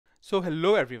So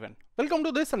hello everyone, welcome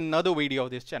to this another video of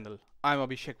this channel. I'm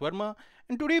Abhishek Verma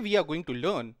and today we are going to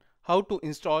learn how to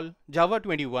install Java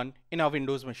 21 in our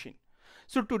Windows machine.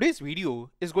 So today's video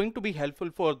is going to be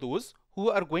helpful for those who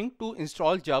are going to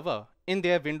install Java in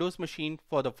their Windows machine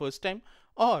for the first time,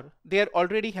 or they are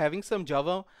already having some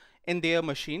Java in their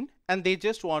machine and they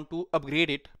just want to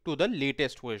upgrade it to the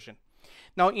latest version.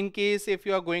 Now in case if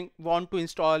you are want to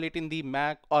install it in the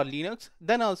Mac or Linux,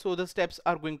 then also the steps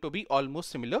are going to be almost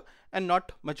similar and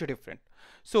not much different.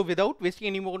 So without wasting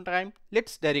any more time,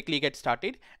 let's directly get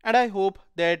started, and I hope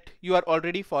that you are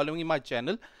already following my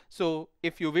channel. So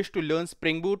if you wish to learn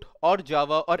Spring Boot or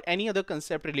Java or any other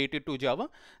concept related to Java,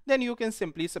 then you can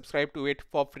simply subscribe to it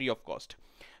for free of cost.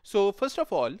 So first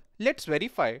of all, let's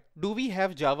verify, do we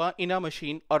have Java in our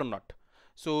machine or not?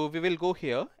 So we will go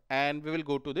here and we will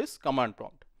go to this command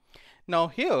prompt. Now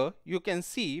here you can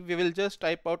see we will just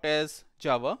type out as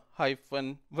Java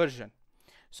 -version.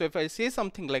 So if I say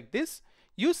something like this,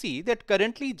 you see that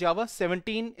currently Java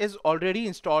 17 is already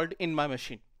installed in my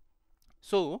machine.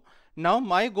 So now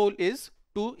my goal is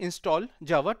to install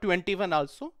Java 21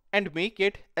 also and make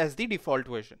it as the default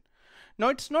version. Now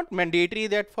it's not mandatory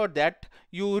that for that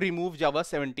you remove Java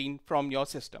 17 from your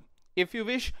system. If you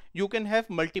wish, you can have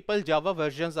multiple Java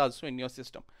versions also in your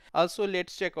system. Also,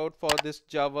 let's check out for this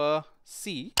Java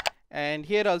C, and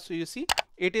here also you see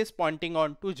it is pointing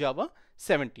on to Java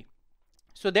 17.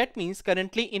 So that means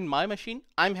currently in my machine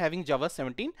I'm having Java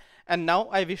 17 and now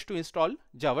I wish to install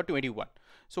Java 21.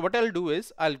 So what I'll do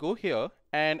is I'll go here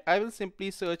and I will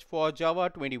simply search for Java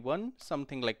 21,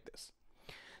 something like this.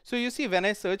 So you see when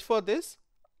I search for this,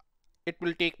 it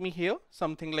will take me here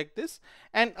something like this.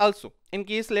 And also in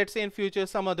case let's say in future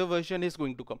some other version is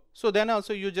going to come, so then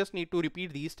also you just need to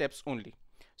repeat these steps only.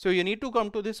 So you need to come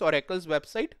to this Oracle's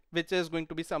website, which is going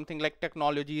to be something like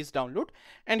technologies download,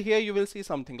 and here you will see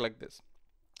something like this.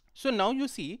 So now you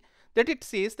see that it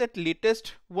says that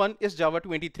latest one is Java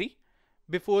 23.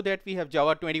 Before that we have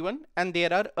Java 21 and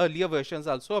there are earlier versions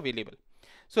also available.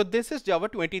 So this is Java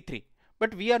 23,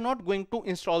 but we are not going to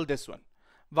install this one.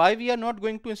 Why we are not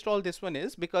going to install this one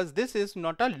is because this is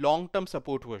not a long-term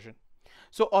support version.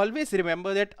 So always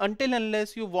remember that until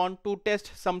unless you want to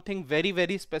test something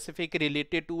very specific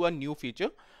related to a new feature,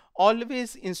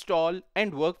 always install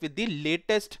and work with the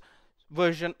latest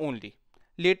version only.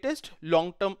 Latest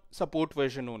long-term support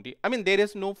version only. I mean, there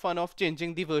is no fun of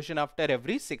changing the version after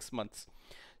every 6 months.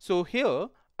 So here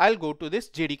I'll go to this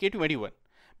JDK 21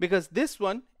 because this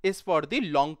one is for the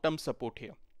long-term support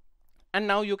here. And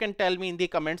now you can tell me in the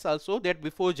comments also that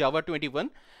before Java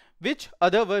 21, which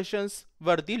other versions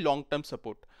were the long-term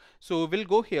support. So we'll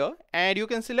go here and you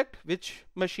can select which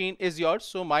machine is yours.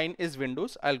 So mine is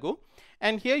Windows. I'll go,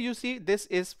 and here you see this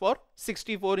is for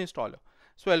 64 installer.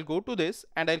 So I'll go to this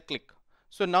and I'll click.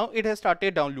 So now it has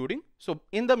started downloading. So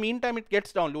in the meantime it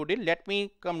gets downloaded. Let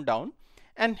me come down,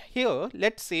 and here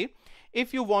let's say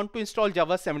if you want to install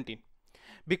Java 17,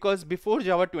 because before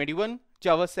Java 21,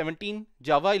 Java 17,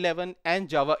 Java 11 and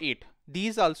Java 8,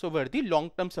 these also were the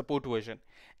long-term support version,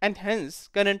 and hence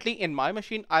currently in my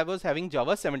machine I was having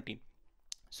Java 17.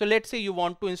 So let's say you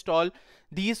want to install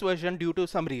these version due to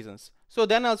some reasons. So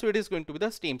then also it is going to be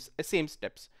the same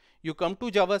steps. You come to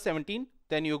Java 17,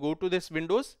 then you go to this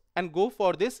Windows and go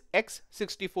for this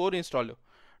x64 installer.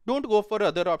 Don't go for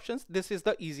other options. This is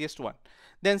the easiest one.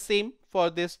 Then same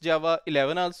for this Java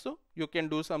 11 also. You can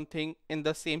do something in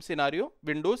the same scenario,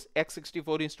 Windows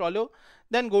x64 installer.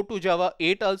 Then go to Java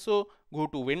 8 also, go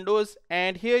to Windows,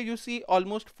 and here you see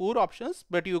almost 4 options,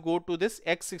 but you go to this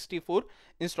x64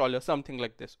 installer, something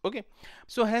like this. Okay,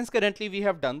 so hence currently we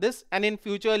have done this, and in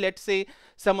future let's say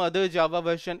some other Java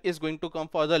version is going to come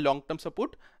for the long-term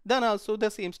support, then also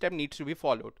the same step needs to be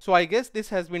followed. So I guess this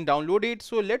has been downloaded.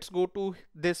 So let's go to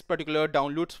this particular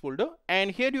downloads folder,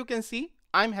 and here you can see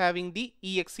I'm having the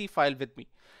exe file with me.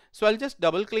 So I'll just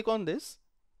double click on this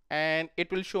and it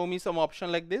will show me some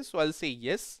option like this. So I'll say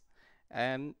yes,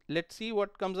 and let's see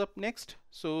what comes up next.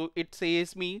 So it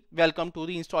says me welcome to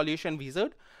the installation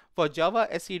wizard for Java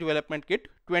SE Development Kit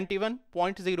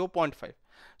 21.0.5.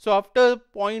 So after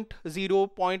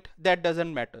 0.0 that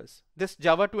doesn't matter. This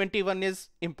Java 21 is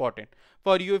important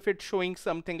for you. If it's showing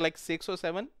something like 6 or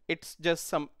 7, it's just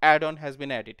some add-on has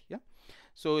been added here.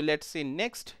 So let's say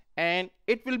next, and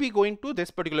it will be going to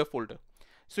this particular folder.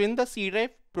 So in the C drive,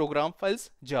 program files,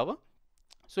 Java.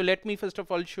 So let me first of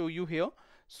all show you here.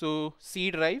 So C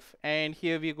drive, and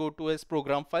here we go to as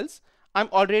program files. I'm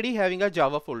already having a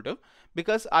Java folder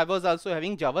because I was also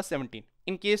having Java 17.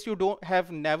 In case you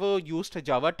never used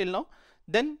Java till now,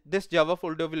 then this Java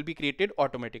folder will be created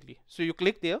automatically. So you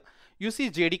click there, you see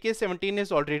JDK 17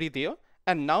 is already there,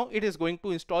 and now it is going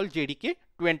to install JDK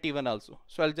 21 also.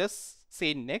 So I'll just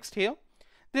say next here.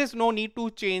 There's no need to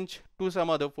change to some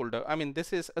other folder. I mean,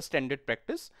 this is a standard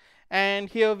practice. And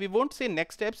here we won't say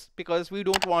next steps because we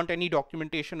don't want any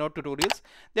documentation or tutorials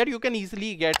that you can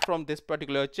easily get from this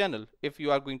particular channel if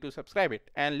you are going to subscribe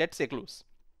it. And let's say close.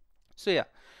 So yeah,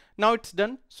 now it's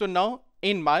done. So now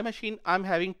in my machine, I'm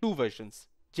having two versions,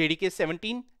 JDK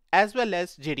 17 as well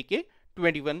as JDK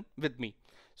 21 with me.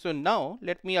 So now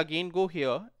let me again go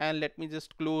here and let me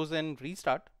just close and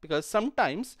restart, because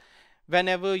sometimes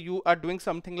whenever you are doing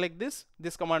something like this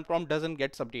command prompt doesn't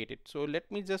get updated. So let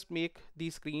me just make the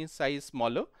screen size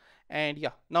smaller, and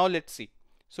yeah, now let's see.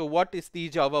 So what is the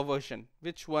Java version?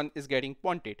 Which one is getting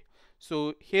pointed?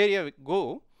 So here you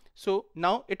go. So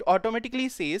now it automatically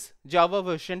says Java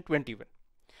version 21.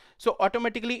 So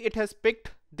automatically it has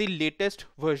picked the latest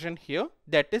version here,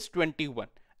 that is 21,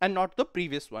 and not the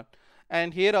previous one.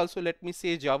 And here also let me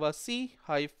say Java C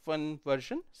hyphen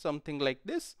version, something like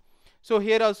this. So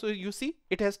here also you see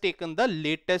it has taken the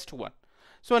latest one.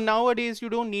 So nowadays you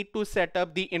don't need to set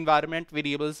up the environment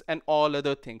variables and all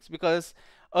other things, because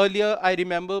earlier I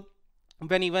remember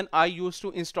when even I used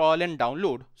to install and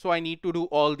download, so I need to do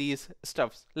all these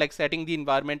stuffs like setting the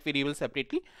environment variable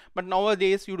separately. But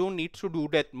nowadays you don't need to do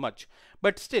that much.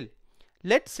 But still,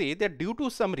 let's say that due to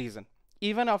some reason,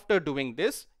 even after doing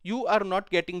this, you are not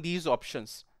getting these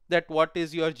options, that what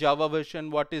is your Java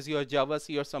version, what is your Java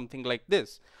C or something like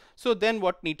this. So then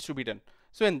what needs to be done?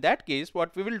 So in that case,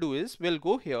 what we will do is we'll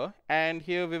go here, and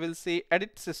here we will say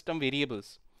edit system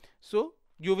variables. So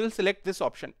you will select this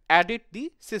option, edit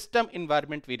the system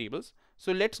environment variables.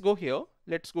 So let's go here,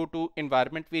 let's go to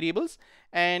environment variables,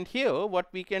 and here what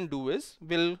we can do is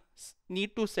we'll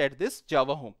need to set this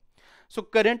Java home. So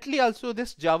currently also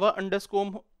this Java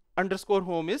underscore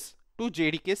home is to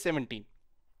JDK 17.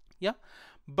 Yeah,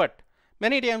 but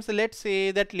many times let's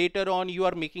say that later on you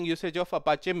are making usage of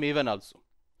Apache Maven also.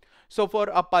 So for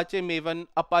Apache Maven,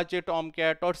 Apache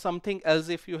Tomcat or something else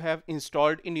if you have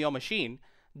installed in your machine,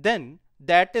 then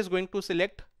that is going to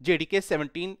select JDK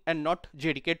 17 and not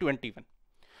JDK 21.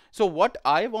 So what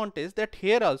I want is that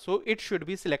here also it should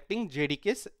be selecting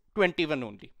JDK 21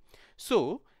 only.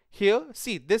 So here,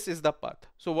 see, this is the path.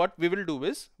 So what we will do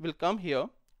is we'll come here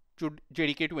to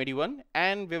JDK 21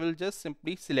 and we will just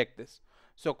simply select this.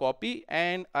 So copy,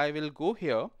 and I will go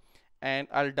here and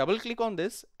I'll double click on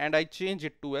this and I change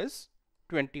it to as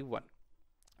 21.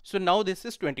 So now this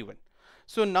is 21.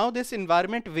 So now this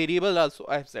environment variable also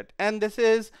I have set, and this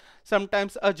is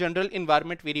sometimes a general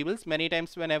environment variables. Many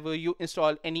times whenever you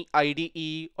install any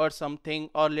IDE or something,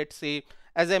 or let's say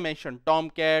as I mentioned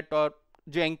Tomcat or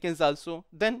Jenkins also,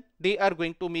 then they are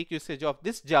going to make usage of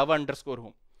this Java underscore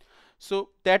home. So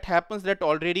that happens that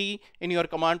already in your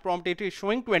command prompt it is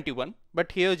showing 21,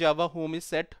 but here Java home is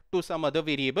set to some other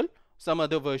variable, some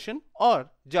other version, or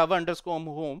Java underscore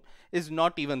home is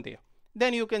not even there.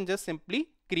 Then you can just simply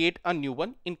create a new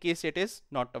one in case it is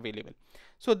not available.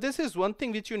 So this is one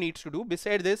thing which you need to do.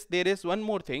 Beside this, there is one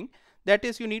more thing, that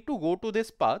is you need to go to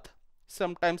this path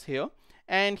sometimes here,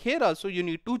 and here also you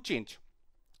need to change.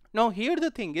 Now here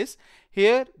the thing is,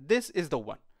 here this is the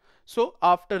one. So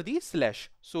after the slash,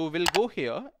 so we'll go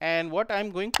here, and what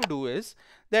I'm going to do is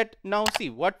that now see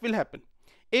what will happen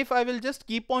if I will just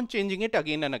keep on changing it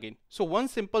again and again. So one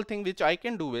simple thing which I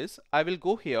can do is I will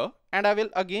go here and I will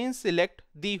again select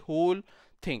the whole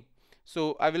thing.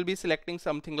 So I will be selecting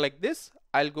something like this.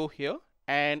 I'll go here,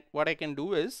 and what I can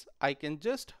do is I can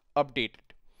just update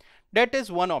it. That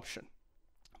is one option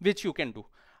which you can do.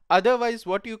 Otherwise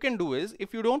what you can do is,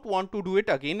 if you don't want to do it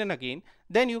again and again,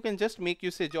 then you can just make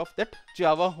usage of that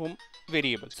Java home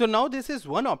variable. So now this is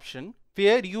one option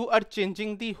where you are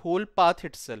changing the whole path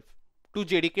itself to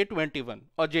JDK 21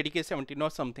 or JDK 17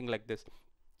 or something like this.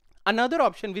 Another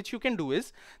option which you can do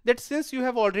is that since you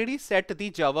have already set the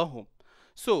Java home,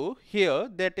 so here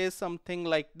that is something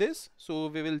like this. So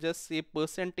we will just say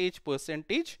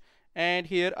 %%, and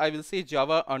here I will say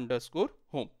Java underscore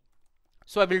home.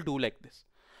 So I will do like this.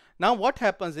 Now what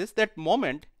happens is that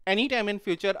moment anytime in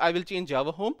future I will change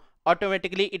Java home,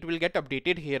 automatically it will get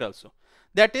updated here also.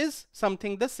 That is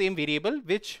something, the same variable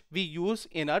which we use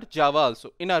in our Java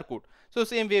also in our code. So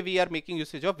same way we are making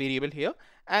usage of variable here,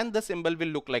 and the symbol will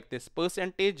look like this,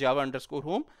 %Java underscore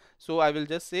home. So I will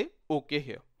just say OK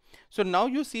here. So now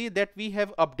you see that we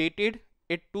have updated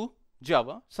it to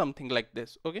Java, something like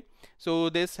this. Okay, so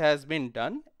this has been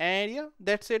done, and yeah,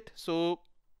 that's it. So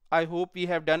I hope we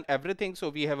have done everything. So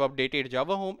we have updated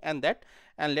Java home and that,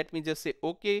 and let me just say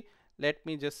OK. Let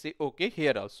me just say OK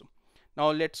here also.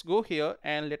 Now let's go here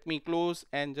and let me close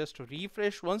and just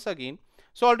refresh once again.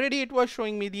 So already it was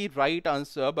showing me the right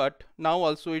answer, but now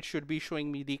also it should be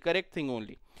showing me the correct thing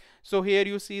only. So here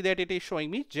you see that it is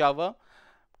showing me Java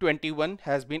 21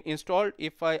 has been installed.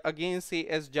 If I again say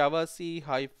as Java C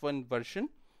 -version,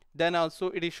 then also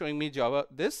it is showing me Java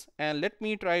this, and let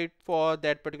me try it for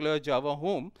that particular Java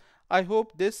home. I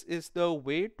hope this is the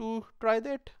way to try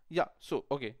that. Yeah, so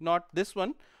okay, not this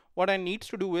one. What I need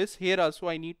to do is here also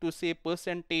I need to say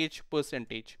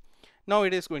 %%. Now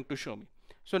it is going to show me.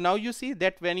 So now you see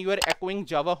that when you are echoing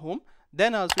Java home,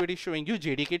 then also it is showing you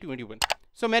JDK 21.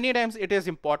 So many times it is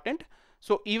important.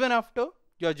 So even after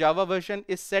your Java version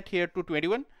is set here to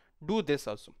 21, do this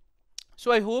also.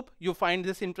 So I hope you find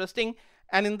this interesting,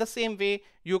 and in the same way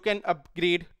you can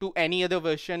upgrade to any other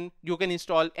version, you can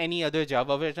install any other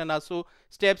Java version also.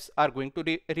 Steps are going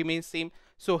to remain same.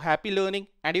 So happy learning,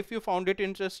 and if you found it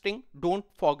interesting, don't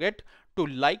forget to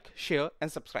like, share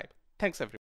and subscribe. Thanks everyone.